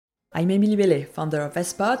I'm Emily Bellet, founder of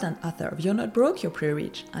Spratt and author of You're Not Broke, You're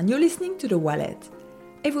Pre-Rich, and you're listening to The Wallet.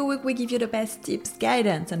 Every week we give you the best tips,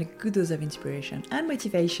 guidance, and a good dose of inspiration and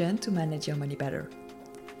motivation to manage your money better.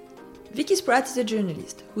 Vicky Spratt is a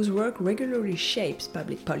journalist whose work regularly shapes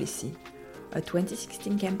public policy. A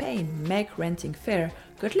 2016 campaign, Make Renting Fair,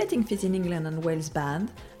 got letting fees in England and Wales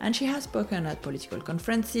banned, and she has spoken at political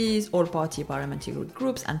conferences, all-party parliamentary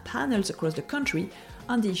groups, and panels across the country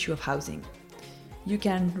on the issue of housing. You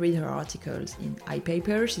can read her articles in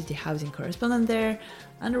iPaper, she's the housing correspondent there,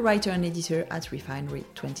 and a writer and editor at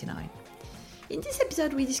Refinery29. In this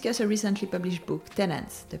episode, we discuss a recently published book,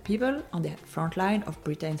 Tenants, the people on the front line of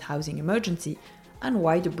Britain's housing emergency, and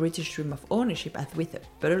why the British dream of ownership has withered,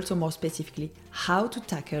 but also more specifically, how to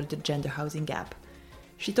tackle the gender housing gap.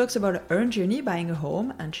 She talks about her own journey buying a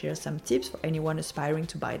home and shares some tips for anyone aspiring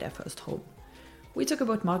to buy their first home. We talk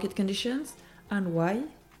about market conditions and why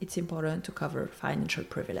it's important to cover financial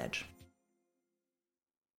privilege.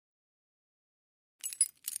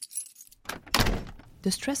 The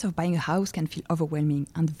stress of buying a house can feel overwhelming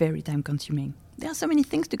and very time-consuming. There are so many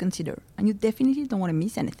things to consider, and you definitely don't want to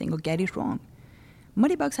miss anything or get it wrong.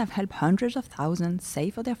 Moneybox have helped hundreds of thousands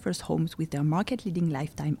save for their first homes with their market-leading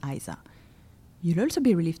lifetime ISA. You'll also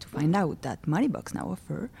be relieved to find out that Moneybox now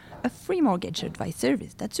offer a free mortgage advice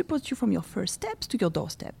service that supports you from your first steps to your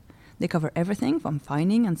doorstep. They cover everything from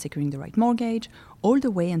finding and securing the right mortgage, all the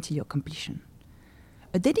way until your completion.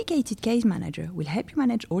 A dedicated case manager will help you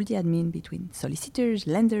manage all the admin between solicitors,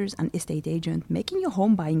 lenders, and estate agents, making your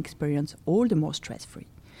home buying experience all the more stress-free.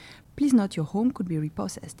 Please note your home could be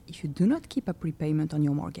repossessed if you do not keep up repayment on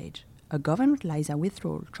your mortgage. A government ISA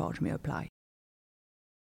withdrawal charge may apply.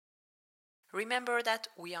 Remember that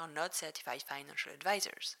we are not certified financial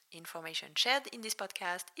advisors. Information shared in this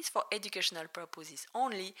podcast is for educational purposes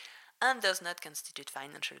only and does not constitute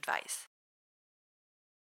financial advice.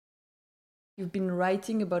 You've been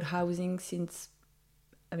writing about housing since,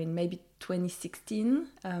 maybe 2016.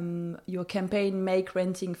 Your campaign, Make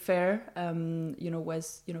Renting Fair,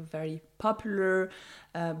 was, very popular,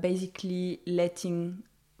 basically letting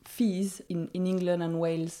fees in England and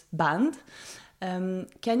Wales banned.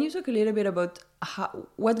 Can you talk a little bit about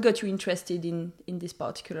what got you interested in this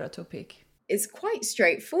particular topic? It's quite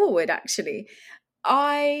straightforward, actually.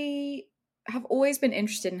 I have always been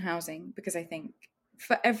interested in housing because I think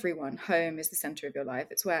for everyone, home is the center of your life.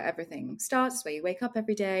 It's where everything starts. It's where you wake up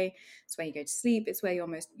every day. It's where you go to sleep. It's where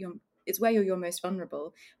you're your most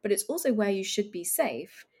vulnerable. But it's also where you should be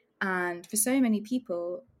safe. And for so many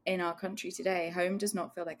people in our country today, home does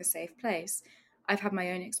not feel like a safe place. I've had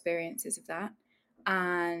my own experiences of that.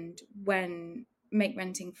 And when Make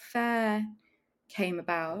Renting Fair came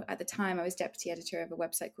about, at the time I was deputy editor of a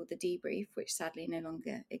website called The Debrief, which sadly no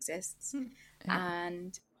longer exists.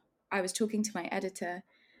 And I was talking to my editor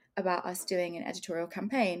about us doing an editorial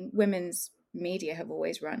campaign. Women's media have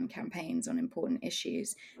always run campaigns on important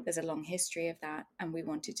issues. There's a long history of that, and we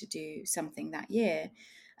wanted to do something that year.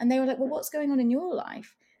 And they were like, well, what's going on in your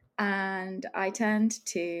life? And I turned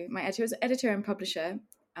to my editor and publisher,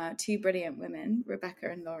 two brilliant women,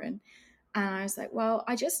 Rebecca and Lauren. And I was like, well,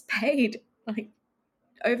 I just paid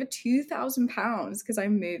over £2,000 because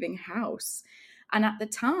I'm moving house. And at the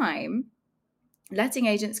time, letting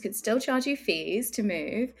agents could still charge you fees to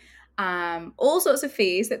move, all sorts of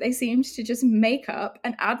fees that they seemed to just make up,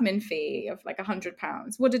 an admin fee of like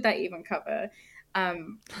 £100. What did that even cover?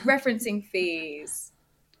 Referencing fees,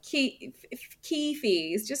 key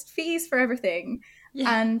fees, just fees for everything.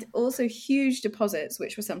 Yeah. And also huge deposits,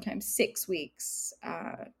 which were sometimes 6 weeks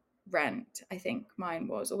rent, I think mine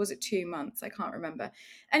was, or was it 2 months? I can't remember.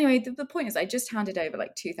 Anyway, the point is I just handed over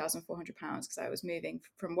like £2,400 because I was moving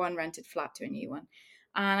from one rented flat to a new one,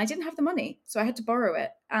 and I didn't have the money, so I had to borrow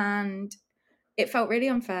it, and it felt really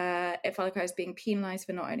unfair. It felt like I was being penalised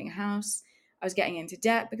for not owning a house. I was getting into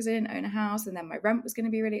debt because I didn't own a house, and then my rent was going to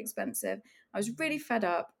be really expensive. I was really fed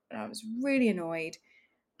up and I was really annoyed,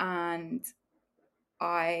 and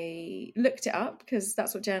I looked it up because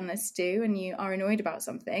that's what journalists do. When you are annoyed about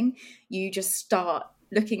something, you just start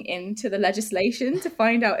looking into the legislation to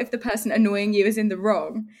find out if the person annoying you is in the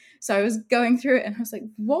wrong. So I was going through it and I was like,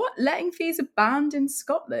 what? Letting fees are banned in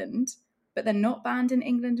Scotland, but they're not banned in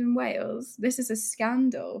England and Wales. This is a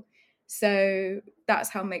scandal. So that's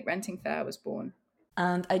how Make Renting Fair was born.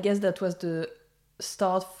 And I guess that was the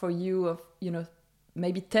start for you of,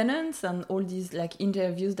 maybe Tenants and all these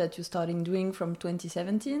interviews that you started doing from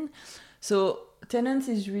 2017. So Tenants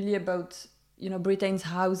is really about, Britain's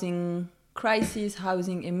housing crisis,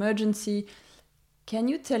 housing emergency. Can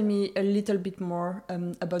you tell me a little bit more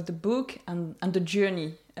about the book and the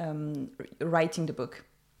journey writing the book?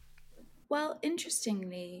 Well,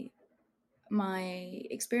 interestingly, my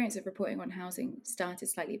experience of reporting on housing started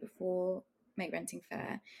slightly before Make Renting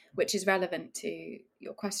Fair, which is relevant to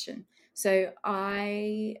your question. So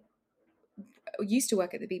I used to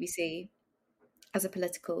work at the BBC as a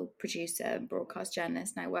political producer and broadcast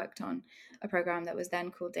journalist, and I worked on a program that was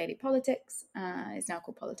then called Daily Politics, is now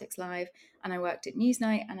called Politics Live, and I worked at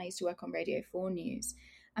Newsnight, and I used to work on Radio 4 News.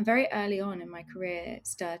 And very early on in my career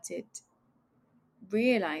started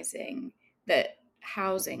realizing that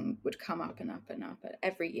housing would come up and up and up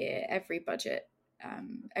every year, every budget,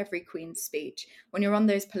 every Queen's speech. When you're on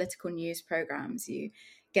those political news programs, you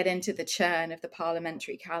get into the churn of the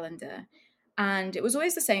parliamentary calendar, and it was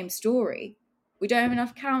always the same story. We don't have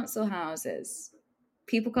enough council houses.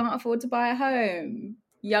 People can't afford to buy a home.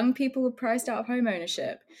 Young people were priced out of home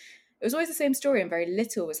ownership. It was always the same story, and very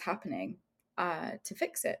little was happening to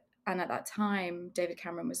fix it. And at that time, David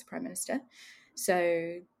Cameron was the Prime Minister.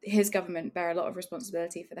 So his government bear a lot of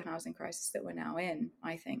responsibility for the housing crisis that we're now in,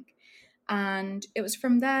 I think. And it was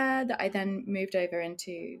from there that I then moved over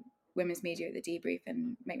into women's media at the Debrief,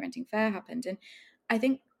 and Make Renting Fair happened. And I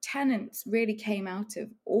think tenants really came out of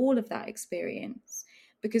all of that experience,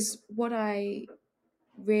 because what I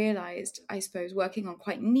realized, I suppose, working on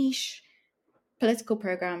quite niche political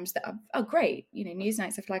programs that are great,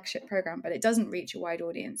 Newsnight's a flagship program, but it doesn't reach a wide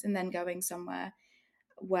audience, and then going somewhere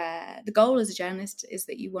where the goal as a journalist is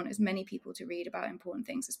that you want as many people to read about important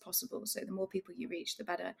things as possible. So the more people you reach, the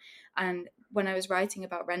better. And when I was writing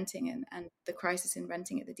about renting and the crisis in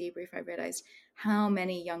renting at the Debrief, I realized how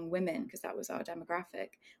many young women, because that was our demographic,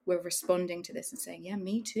 were responding to this and saying, yeah,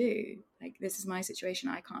 me too. Like, this is my situation.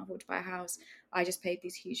 I can't afford to buy a house. I just paid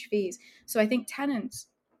these huge fees. So I think tenants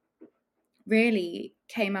really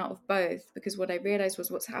came out of both, because what I realized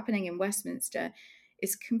was what's happening in Westminster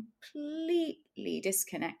is completely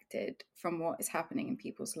disconnected from what is happening in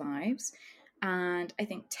people's lives. And I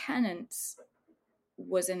think tenants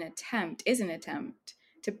is an attempt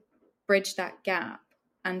to bridge that gap.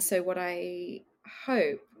 And so what I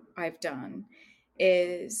hope I've done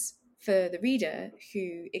is, for the reader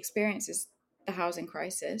who experiences the housing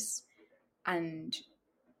crisis and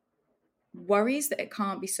worries that it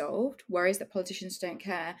can't be solved, worries that politicians don't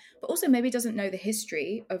care, but also maybe doesn't know the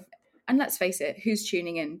history of, and let's face it, who's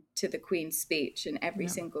tuning in to the Queen's speech and every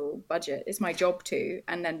single budget? It's my job to,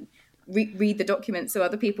 and then read the documents so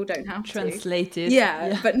other people don't have to translate it.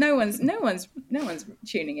 Yeah, but no one's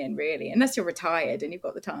tuning in really, unless you're retired and you've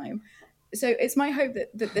got the time. So it's my hope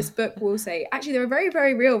that this book will say, actually, there are very,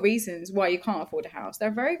 very real reasons why you can't afford a house. There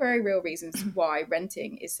are very, very real reasons why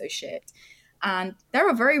renting is so shit. And there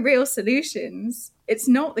are very real solutions. It's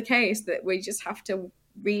not the case that we just have to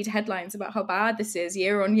read headlines about how bad this is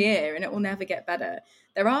year on year and it will never get better.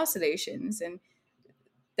 There are solutions and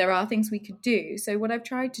there are things we could do. So what I've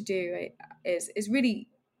tried to do is really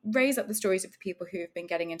raise up the stories of the people who have been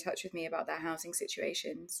getting in touch with me about their housing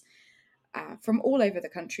situations from all over the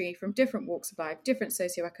country, from different walks of life, different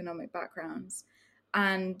socioeconomic backgrounds,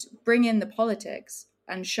 and bring in the politics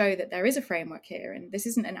and show that there is a framework here, and this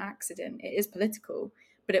isn't an accident. It is political,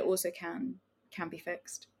 but it also can be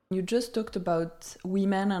fixed. You just talked about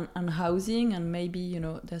women and housing, and maybe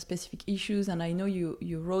there are specific issues, and I know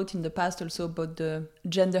you wrote in the past also about the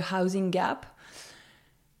gender housing gap.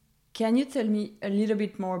 Can you tell me a little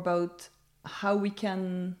bit more about how we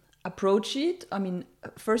can approach it? I mean,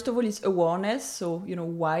 first of all, it's awareness. So,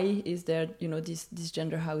 why is there, this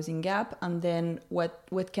gender housing gap? And then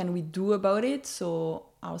what can we do about it? So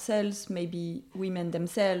ourselves, maybe women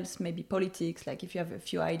themselves, maybe politics, like if you have a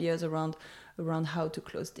few ideas around how to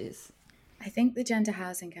close this. I think the gender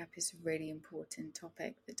housing gap is a really important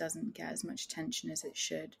topic that doesn't get as much attention as it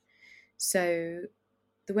should. So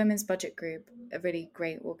the Women's Budget Group, a really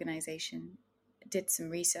great organisation, did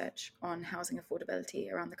some research on housing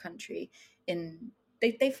affordability around the country.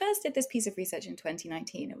 They first did this piece of research in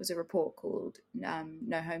 2019. It was a report called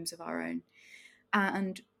No Homes of Our Own.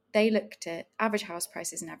 And they looked at average house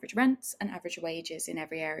prices and average rents and average wages in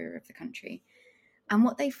every area of the country. And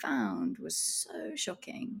what they found was so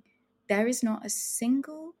shocking. There is not a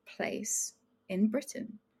single place in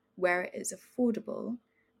Britain where it is affordable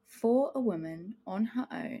for a woman on her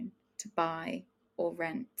own to buy or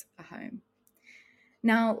rent a home.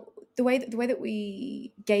 Now, the way that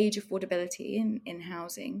we gauge affordability in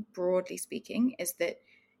housing, broadly speaking, is that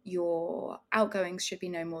your outgoings should be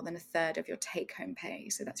no more than a third of your take-home pay.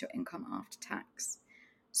 So that's your income after tax.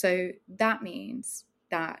 So that means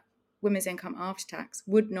that women's income after tax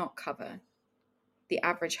would not cover the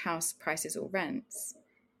average house prices or rents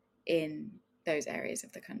in those areas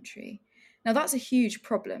of the country. Now, that's a huge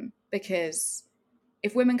problem, because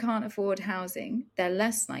if women can't afford housing, they're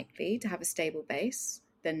less likely to have a stable base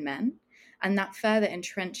than men. And that further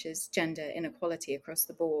entrenches gender inequality across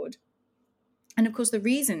the board. And of course, the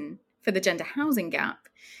reason for the gender housing gap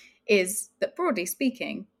is that, broadly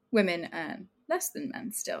speaking, women earn less than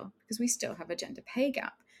men still, because we still have a gender pay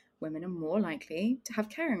gap. Women are more likely to have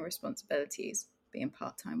caring responsibilities, be in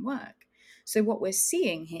part-time work. So what we're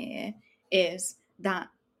seeing here is that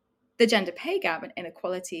the gender pay gap and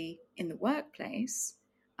inequality in the workplace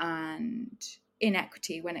and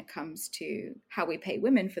inequity when it comes to how we pay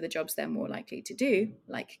women for the jobs they're more likely to do,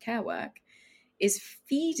 like care work, is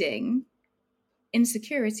feeding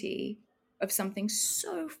insecurity of something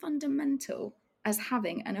so fundamental as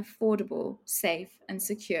having an affordable, safe, and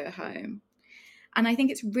secure home. And I think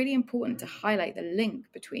it's really important to highlight the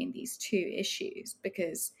link between these two issues,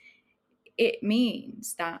 because it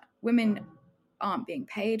means that women aren't being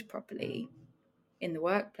paid properly in the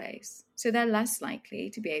workplace. So they're less likely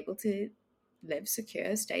to be able to live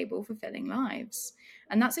secure, stable, fulfilling lives.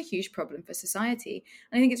 And that's a huge problem for society.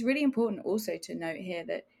 And I think it's really important also to note here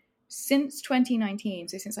that since 2019,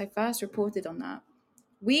 so since I first reported on that,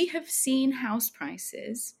 we have seen house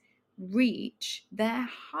prices reach their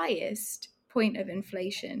highest point of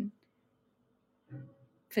inflation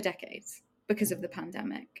for decades because of the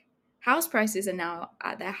pandemic. House prices are now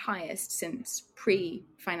at their highest since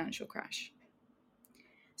pre-financial crash.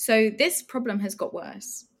 So this problem has got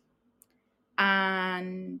worse.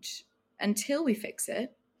 And until we fix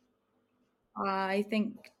it, I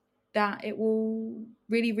think that it will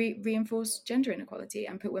really reinforce gender inequality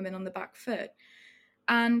and put women on the back foot.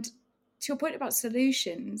 And to your point about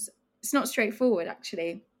solutions, it's not straightforward,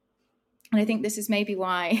 actually. And I think this is maybe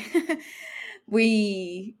why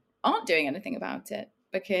we aren't doing anything about it,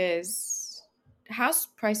 because house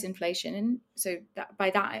price inflation, and so that, by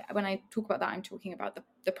that, when I talk about that, I'm talking about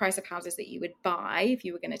the price of houses that you would buy if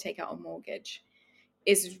you were going to take out a mortgage,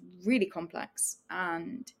 is really complex,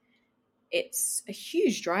 and it's a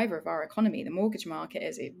huge driver of our economy. The mortgage market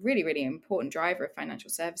is a really, really important driver of financial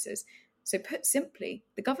services. So put simply,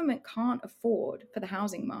 the government can't afford for the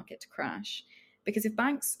housing market to crash, because if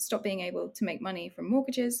banks stop being able to make money from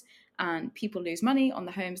mortgages and people lose money on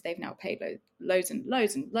the homes they've now paid loads and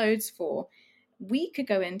loads and loads for, we could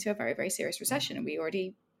go into a very, very serious recession. And we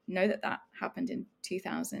already know that happened in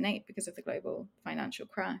 2008 because of the global financial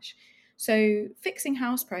crash. So fixing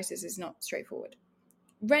house prices is not straightforward.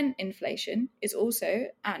 Rent inflation is also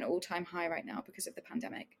at an all-time high right now because of the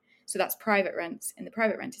pandemic. So that's private rents in the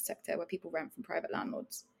private rented sector, where people rent from private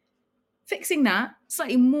landlords. Fixing that,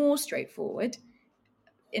 slightly more straightforward.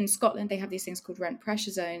 In Scotland, they have these things called rent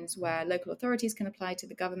pressure zones, where local authorities can apply to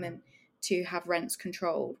the government to have rents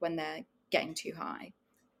controlled when they're getting too high.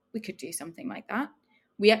 We could do something like that.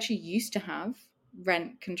 We actually used to have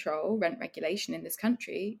rent control, rent regulation in this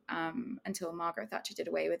country until Margaret Thatcher did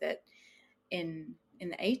away with it in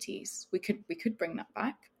the 80s. We could bring that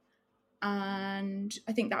back, and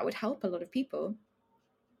I think that would help a lot of people.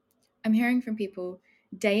 I'm hearing from people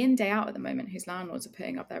day in, day out at the moment whose landlords are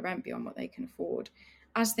putting up their rent beyond what they can afford.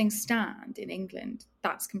 As things stand in England,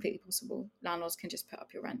 that's completely possible. Landlords can just put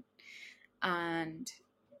up your rent. And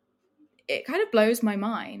it kind of blows my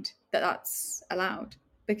mind that that's allowed,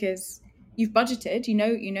 because you've budgeted,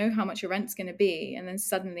 you know how much your rent's going to be, and then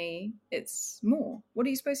suddenly it's more. What are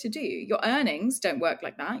you supposed to do? Your earnings don't work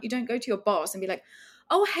like that. You don't go to your boss and be like,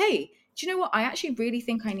 oh, hey, do you know what? I actually really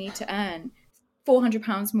think I need to earn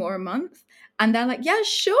 £400 more a month. And they're like, yeah,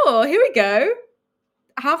 sure, here we go.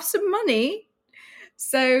 Have some money.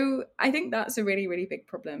 So I think that's a really, really big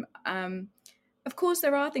problem. Of course,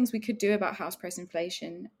 there are things we could do about house price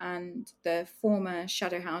inflation. And the former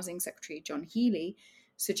Shadow Housing Secretary, John Healey,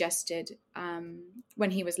 suggested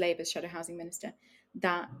when he was Labour's Shadow Housing Minister,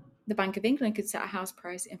 that the Bank of England could set a house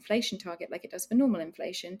price inflation target like it does for normal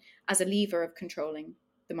inflation as a lever of controlling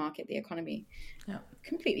the market, the economy. Yeah.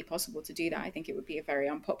 Completely possible to do that. I think it would be a very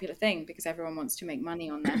unpopular thing because everyone wants to make money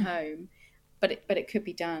on their home, but it could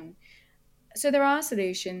be done. So there are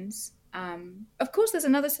solutions. Of course, there's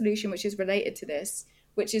another solution which is related to this,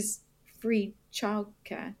 which is free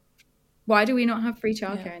childcare. Why do we not have free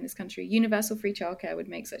childcare in this country? Universal free childcare would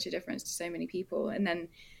make such a difference to so many people. And then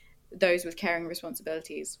those with caring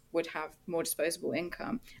responsibilities would have more disposable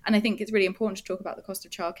income. And I think it's really important to talk about the cost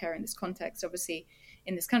of childcare in this context. Obviously,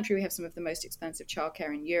 in this country, we have some of the most expensive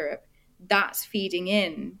childcare in Europe. That's feeding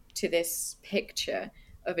in to this picture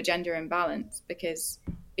of a gender imbalance, because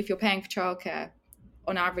if you're paying for childcare,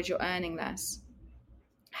 on average, you're earning less.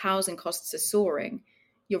 Housing costs are soaring.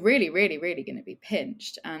 You're really, really, really going to be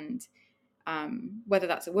pinched. And whether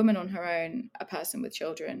that's a woman on her own, a person with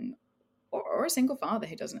children, or a single father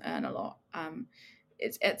who doesn't earn a lot,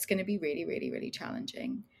 it's going to be really, really, really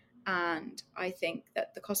challenging. And I think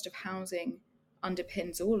that the cost of housing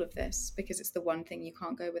underpins all of this because it's the one thing you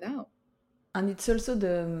can't go without. And it's also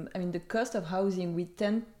the cost of housing.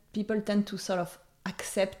 People tend to sort of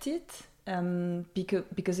accept it,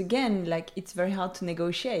 because again, like, it's very hard to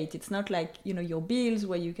negotiate. It's not like, your bills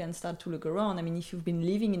where you can start to look around. I mean, if you've been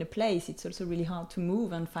living in a place, it's also really hard to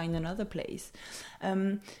move and find another place.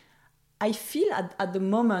 I feel at the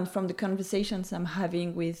moment, from the conversations I'm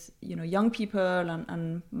having with young people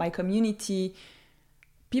and my community,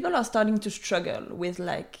 people are starting to struggle with,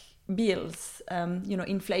 like, bills,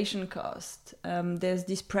 inflation cost. There's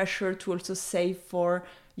this pressure to also save for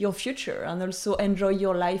your future and also enjoy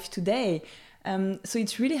your life today. So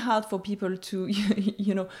it's really hard for people to,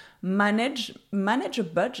 manage a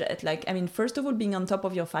budget. Like, I mean, first of all, being on top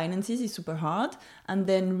of your finances is super hard, and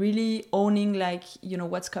then really owning, like,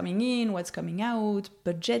 what's coming in, what's coming out,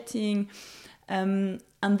 budgeting, and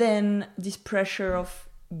then this pressure of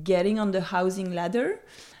getting on the housing ladder,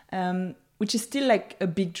 which is still like a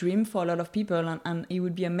big dream for a lot of people, and it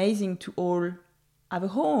would be amazing to all have a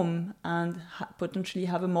home and potentially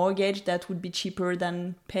have a mortgage that would be cheaper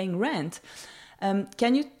than paying rent.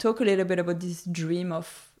 Can you talk a little bit about this dream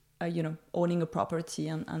of owning a property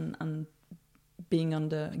and being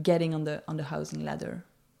getting on the housing ladder?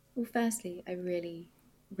 Well, firstly, I really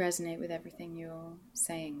resonate with everything you're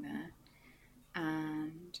saying there,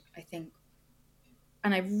 and I think,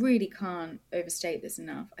 and I really can't overstate this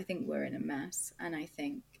enough, I think we're in a mess. And I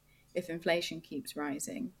think if inflation keeps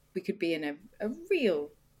rising, we could be in a real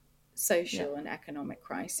social and economic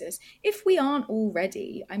crisis if we aren't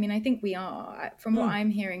already. I mean, I think we are. From what I'm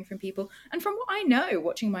hearing from people and from what I know,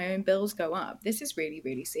 watching my own bills go up, this is really,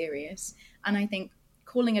 really serious. And I think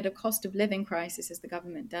calling it a cost of living crisis, as the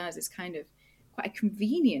government does, is kind of quite a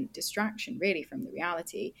convenient distraction, really, from the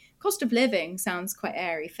reality. Cost of living sounds quite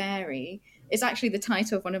airy-fairy. It's actually the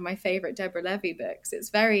title of one of my favorite Deborah Levy books. It's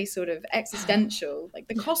very sort of existential, like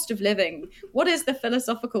the cost of living. What is the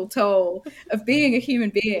philosophical toll of being a human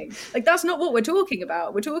being? Like, that's not what we're talking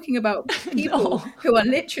about. We're talking about people who are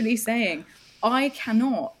literally saying, I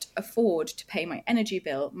cannot afford to pay my energy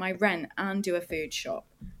bill, my rent, and do a food shop.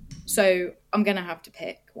 So I'm going to have to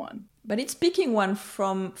pick one. But it's picking one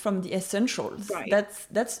from the essentials. Right.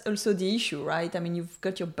 That's also the issue, right? I mean, you've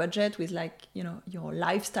got your budget with, like, your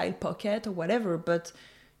lifestyle pocket or whatever, but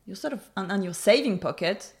you're sort of and your saving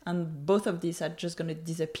pocket, and both of these are just going to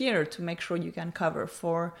disappear to make sure you can cover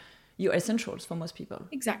for your essentials for most people.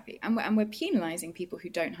 Exactly. And we're penalizing people who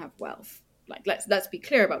don't have wealth. Like, let's be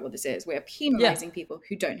clear about what this is. We're penalizing people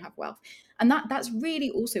who don't have wealth. And that's really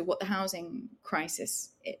also what the housing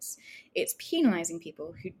crisis is. It's penalizing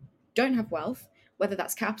people who don't have wealth, whether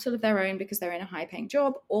that's capital of their own because they're in a high-paying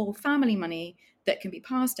job, or family money that can be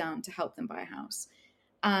passed down to help them buy a house.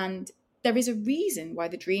 And there is a reason why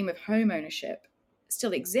the dream of home ownership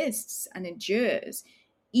still exists and endures,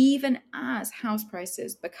 even as house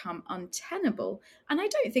prices become untenable. And I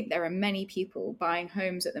don't think there are many people buying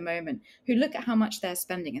homes at the moment who look at how much they're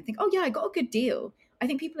spending and think, oh yeah, I got a good deal. I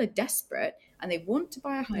think people are desperate and they want to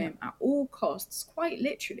buy a home at all costs, quite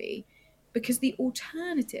literally, because the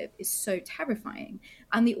alternative is so terrifying.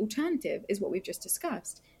 And the alternative is what we've just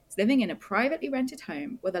discussed. It's living in a privately rented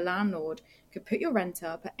home where the landlord could put your rent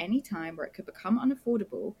up at any time, where it could become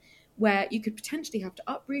unaffordable, where you could potentially have to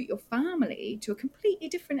uproot your family to a completely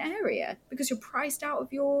different area because you're priced out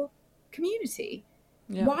of your community.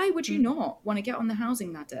 Yeah. Why would you not want to get on the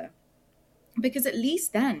housing ladder? Because at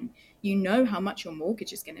least then you know how much your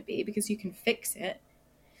mortgage is going to be because you can fix it.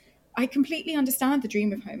 I completely understand the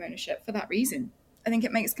dream of home ownership for that reason. I think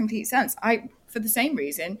it makes complete sense. For the same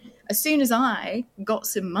reason, as soon as I got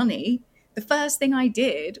some money, the first thing I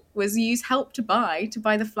did was use Help to Buy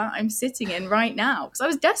the flat I'm sitting in right now. Because I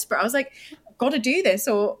was desperate. I was like, I've got to do this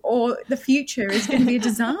or the future is going to be a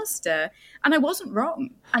disaster. And I wasn't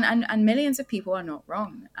wrong. And millions of people are not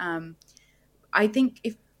wrong. I think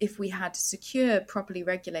if we had secure, properly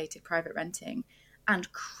regulated private renting, and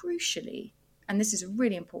crucially, and this is a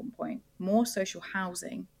really important point, more social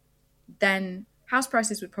housing, then house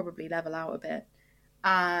prices would probably level out a bit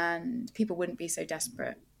and people wouldn't be so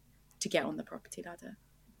desperate to get on the property ladder.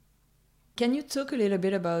 Can you talk a little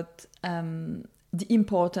bit about the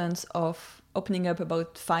importance of opening up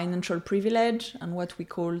about financial privilege and what we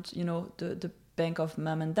called, the bank of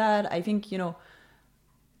mom and dad? I think,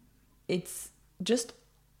 it's just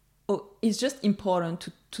important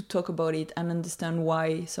to talk about it and understand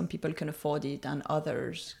why some people can afford it and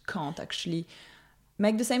others can't actually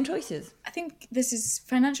make the same choices. I think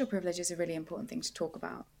financial privilege is a really important thing to talk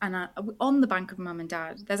about. And on the bank of mum and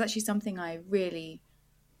dad, there's actually something I really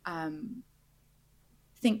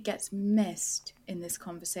think gets missed in this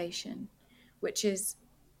conversation, which is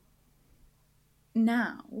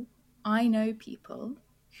now I know people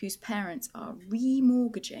whose parents are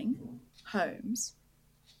remortgaging homes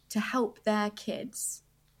to help their kids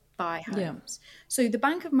buy homes. Yeah. So the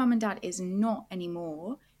bank of mum and dad is not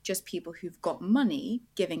anymore just people who've got money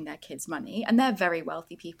giving their kids money, and they're very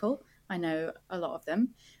wealthy people. I know a lot of them.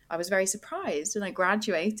 I was very surprised when I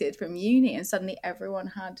graduated from uni and suddenly everyone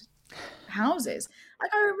had houses.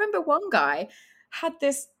 Like, I remember one guy had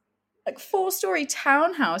this like 4-story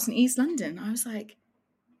townhouse in East London. I was like,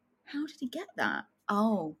 how did he get that?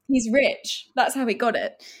 Oh, he's rich. That's how he got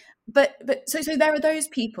it. But so there are those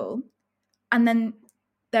people, and then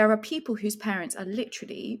there are people whose parents are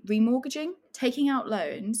literally remortgaging, taking out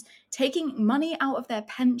loans, taking money out of their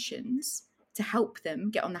pensions to help them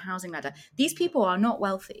get on the housing ladder. These people are not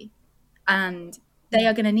wealthy, and they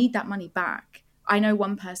are going to need that money back. I know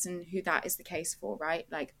one person who that is the case for, right?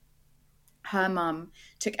 Like, her mum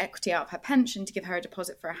took equity out of her pension to give her a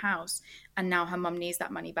deposit for a house, and now her mum needs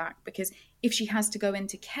that money back, because if she has to go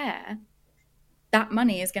into care, that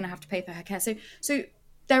money is going to have to pay for her care. So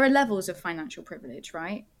there are levels of financial privilege,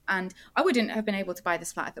 right? And I wouldn't have been able to buy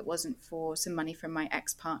this flat if it wasn't for some money from my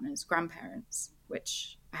ex-partner's grandparents,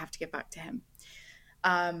 which I have to give back to him.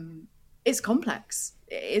 It's complex.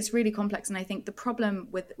 It's really complex. And I think the problem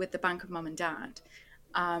with the bank of mum and dad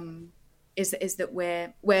is that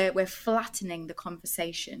we're flattening the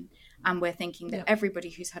conversation, and we're thinking that everybody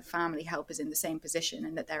who's had family help is in the same position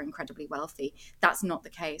and that they're incredibly wealthy. That's not the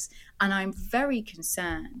case. And I'm very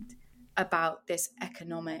concerned about this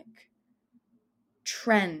economic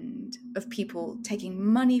trend of people taking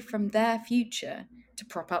money from their future to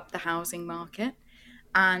prop up the housing market.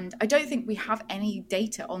 And I don't think we have any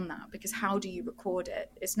data on that, because how do you record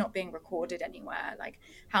it? It's not being recorded anywhere. Like,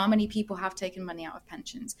 how many people have taken money out of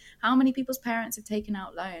pensions? How many people's parents have taken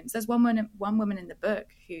out loans? There's one woman in the book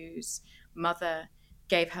whose mother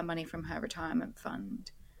gave her money from her retirement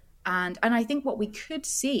fund. And I think what we could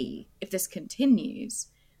see if this continues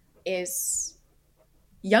is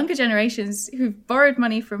younger generations who've borrowed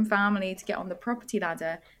money from family to get on the property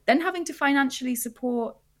ladder, then having to financially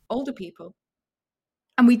support older people.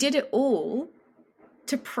 And we did it all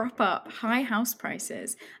to prop up high house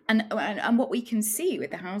prices. And what we can see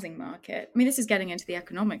with the housing market, I mean, this is getting into the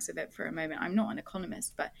economics of it for a moment. I'm not an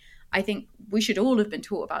economist, but I think we should all have been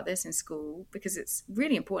taught about this in school, because it's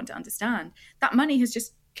really important to understand that money has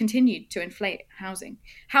just continued to inflate housing.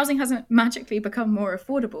 Housing hasn't magically become more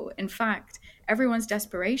affordable. In fact, everyone's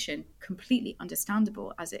desperation, completely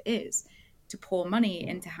understandable as it is, to pour money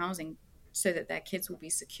into housing so that their kids will be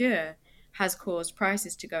secure, has caused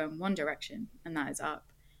prices to go in one direction, and that is up.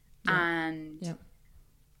 And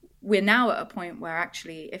we're now at a point where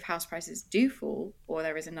actually, if house prices do fall, or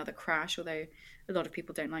there is another crash, although a lot of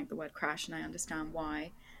people don't like the word crash, and I understand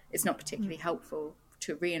why, it's not particularly helpful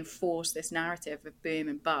to reinforce this narrative of boom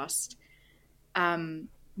and bust,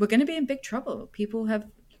 we're going to be in big trouble. People have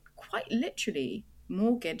quite literally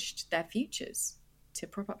mortgaged their futures to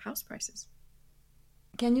prop up house prices.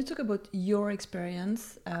 Can you talk about your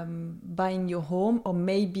experience buying your home, or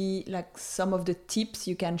maybe like some of the tips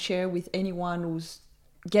you can share with anyone who's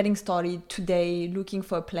getting started today, looking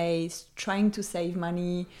for a place, trying to save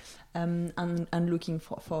money, and looking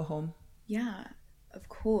for a home? Yeah, of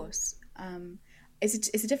course.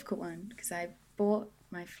 It's a difficult one, because I bought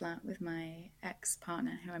my flat with my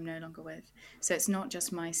ex-partner, who I'm no longer with. So it's not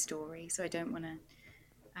just my story. So I don't want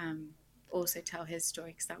to also tell his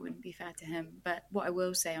story, because that wouldn't be fair to him. But what I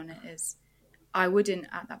will say on it is, I wouldn't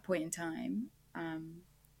at that point in time,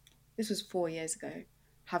 this was 4 years ago,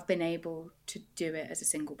 have been able to do it as a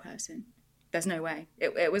single person. There's no way.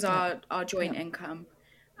 It was our joint income,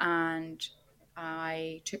 and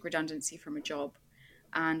I took redundancy from a job,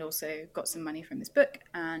 and also got some money from this book,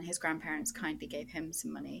 and his grandparents kindly gave him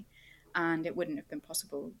some money, and it wouldn't have been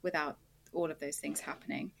possible without all of those things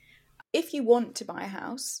happening. If you want to buy a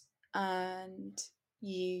house and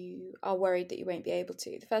you are worried that you won't be able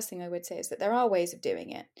to, the first thing I would say is that there are ways of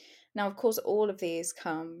doing it. Now, of course, all of these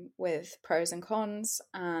come with pros and cons,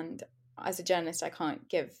 and as a journalist, I can't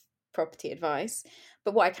give property advice,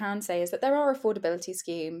 but what I can say is that there are affordability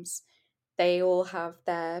schemes. They all have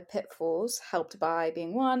their pitfalls, Help to Buy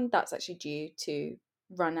being one. That's actually due to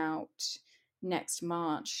run out next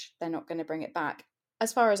March. They're not going to bring it back.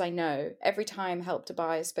 As far as I know, every time Help to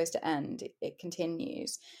Buy is supposed to end, it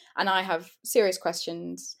continues. And I have serious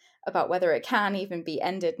questions about whether it can even be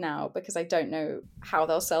ended now, because I don't know how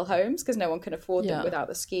they'll sell homes, because no one can afford them without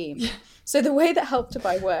the scheme. So the way that Help to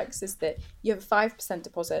Buy works is that you have a 5%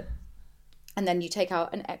 deposit, and then you take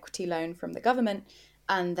out an equity loan from the government,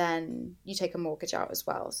 And then you take a mortgage out as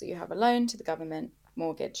well. So you have a loan to the government,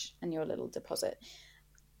 mortgage, and your little deposit.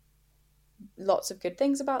 Lots of good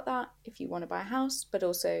things about that if you want to buy a house, but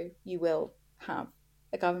also you will have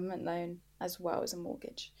a government loan as well as a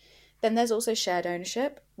mortgage. Then there's also shared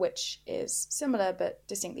ownership, which is similar but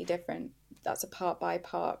distinctly different. That's a part by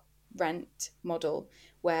part rent model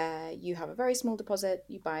where you have a very small deposit,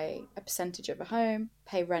 you buy a percentage of a home,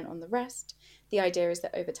 pay rent on the rest. The idea is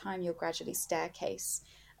that over time you'll gradually staircase,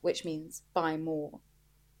 which means buy more.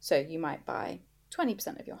 So you might buy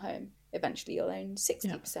 20% of your home. Eventually you'll own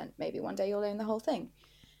 60%. Maybe one day you'll own the whole thing.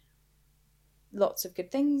 Lots of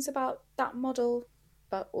good things about that model,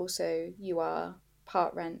 but also you are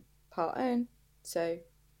part rent, part own. So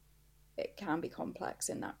it can be complex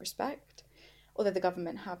in that respect. Although the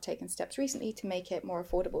government have taken steps recently to make it more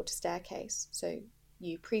affordable to staircase. So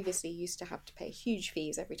you previously used to have to pay huge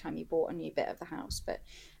fees every time you bought a new bit of the house, but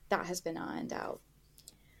that has been ironed out.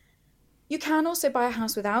 You can also buy a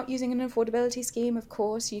house without using an affordability scheme. Of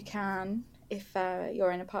course, you can if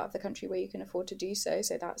you're in a part of the country where you can afford to do so.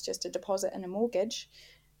 So that's just a deposit and a mortgage.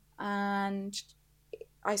 And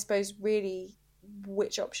I suppose really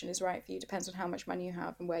which option is right for you depends on how much money you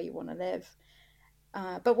have and where you want to live.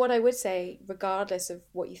 But what I would say, regardless of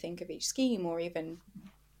what you think of each scheme or even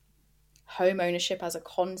home ownership as a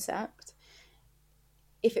concept,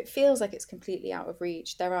 if it feels like it's completely out of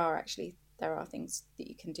reach, there are things that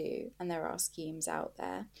you can do, and there are schemes out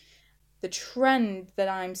there. The trend that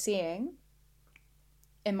I'm seeing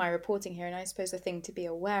in my reporting here, and I suppose the thing to be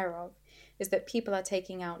aware of, is that people are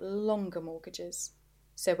taking out longer mortgages.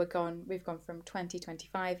 So we've gone from 20,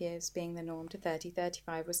 25 years being the norm to 30,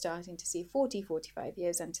 35. We're starting to see 40, 45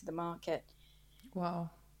 years enter the market.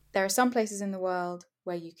 Wow. There are some places in the world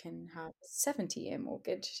where you can have a 70-year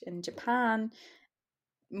mortgage. In Japan,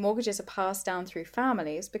 mortgages are passed down through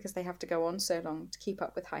families because they have to go on so long to keep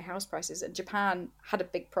up with high house prices. And Japan had a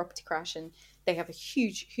big property crash and they have a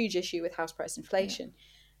huge, huge issue with house price inflation. Yeah.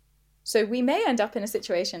 So we may end up in a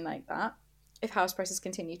situation like that if house prices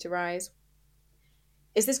continue to rise.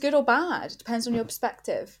 Is this good or bad? It depends on your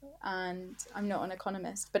perspective. And I'm not an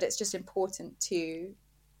economist, but it's just important to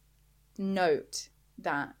note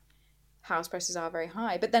that house prices are very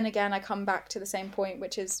high. But then again, I come back to the same point,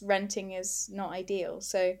 which is renting is not ideal.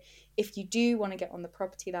 So if you do want to get on the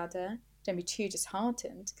property ladder, don't be too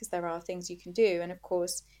disheartened because there are things you can do. And of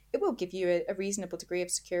course, it will give you a reasonable degree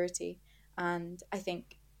of security. And I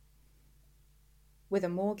think with a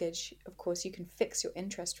mortgage, of course, you can fix your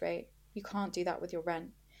interest rate. You can't do that with your rent.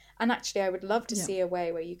 And actually, I would love to see a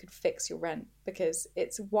way where you could fix your rent because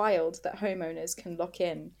it's wild that homeowners can lock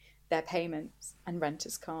in their payments and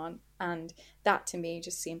renters can't. And that to me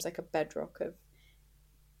just seems like a bedrock of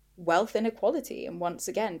wealth inequality and once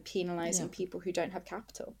again penalizing people who don't have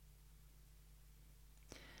capital.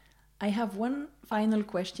 I have one final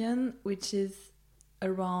question, which is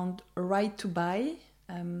around a right to buy.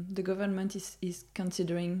 The government is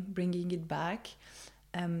considering bringing it back.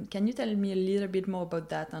 Can you tell me a little bit more about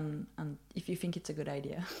that and if you think it's a good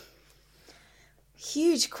idea?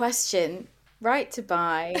 Huge question. Right to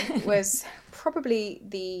buy was probably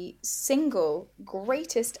the single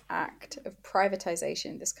greatest act of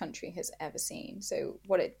privatization this country has ever seen. So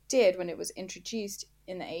what it did when it was introduced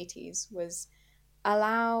in the 80s was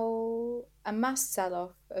allow a mass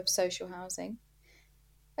sell-off of social housing.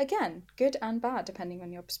 Again, good and bad, depending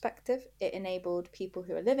on your perspective. It enabled people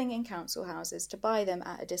who are living in council houses to buy them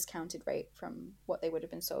at a discounted rate from what they would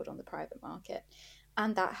have been sold on the private market.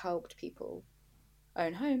 And that helped people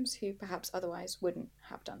own homes who perhaps otherwise wouldn't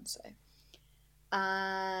have done so.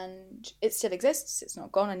 And it still exists, it's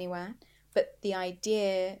not gone anywhere. But the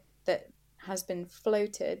idea that has been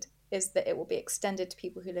floated is that it will be extended to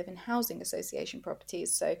people who live in housing association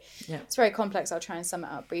properties. So it's very complex. I'll try and sum it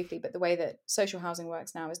up briefly. But the way that social housing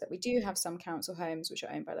works now is that we do have some council homes which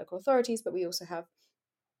are owned by local authorities, but we also have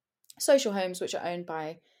social homes which are owned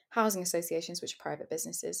by housing associations, which are private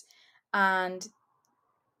businesses. And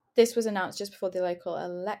this was announced just before the local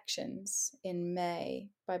elections in May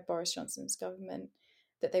by Boris Johnson's government,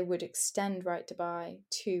 that they would extend right to buy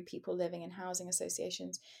to people living in housing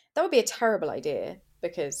associations. That would be a terrible idea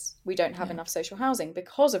because we don't have enough social housing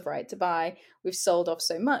because of right to buy. We've sold off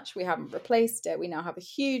so much, we haven't replaced it. We now have a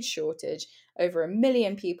huge shortage, over 1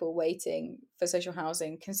 million people waiting for social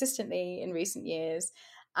housing consistently in recent years,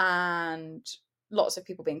 and lots of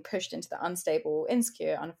people being pushed into the unstable,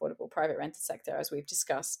 insecure, unaffordable private rented sector, as we've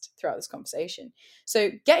discussed throughout this conversation. So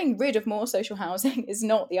getting rid of more social housing is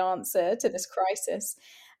not the answer to this crisis.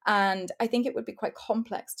 And I think it would be quite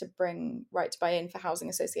complex to bring right to buy in for housing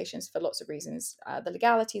associations for lots of reasons, the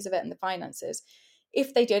legalities of it and the finances.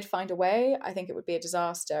 if they did find a way, I think it would be a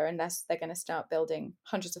disaster unless they're going to start building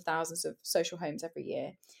hundreds of thousands of social homes every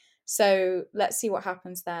year. So let's see what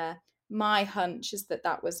happens there. My hunch is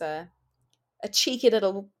that was a cheeky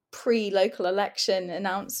little pre-local election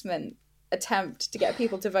announcement attempt to get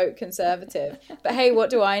people to vote Conservative. But hey, what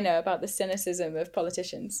do I know about the cynicism of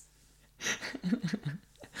politicians?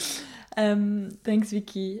 Thanks,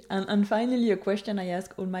 Vicky. And finally, a question I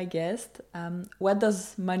ask all my guests. What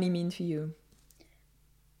does money mean for you?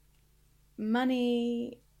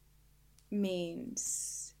 Money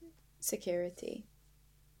means security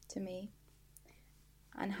to me.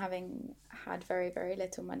 And having had very, very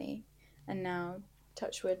little money, and now,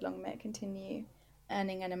 touch wood, long may it continue,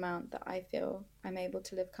 earning an amount that I feel I'm able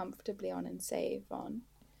to live comfortably on and save on,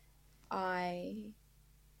 I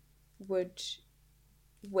would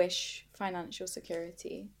wish financial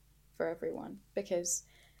security for everyone, because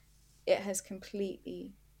it has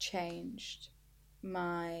completely changed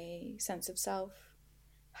my sense of self,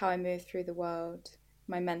 how I move through the world,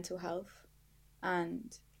 my mental health,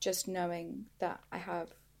 and just knowing that I have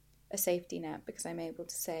a safety net because I'm able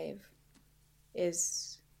to save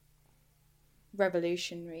is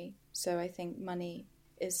revolutionary. So I think money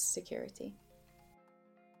is security.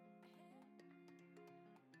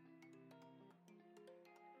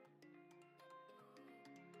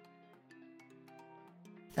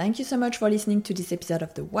 Thank you so much for listening to this episode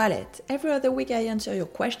of The Wallet. Every other week I answer your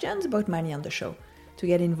questions about money on the show. To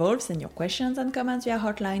get involved, send your questions and comments via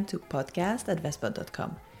hotline to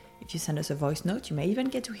podcast@vespot.com. If you send us a voice note, you may even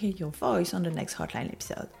get to hear your voice on the next hotline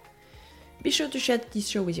episode. Be sure to share this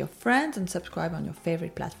show with your friends and subscribe on your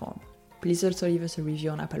favorite platform. Please also leave us a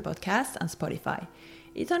review on Apple Podcasts and Spotify.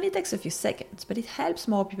 It only takes a few seconds, but it helps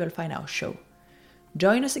more people find our show.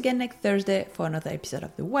 Join us again next Thursday for another episode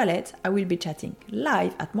of The Wallet. I will be chatting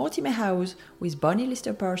live at Mortimer House with Bonnie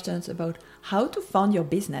Lister-Parsons about how to fund your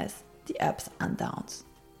business, the ups and downs.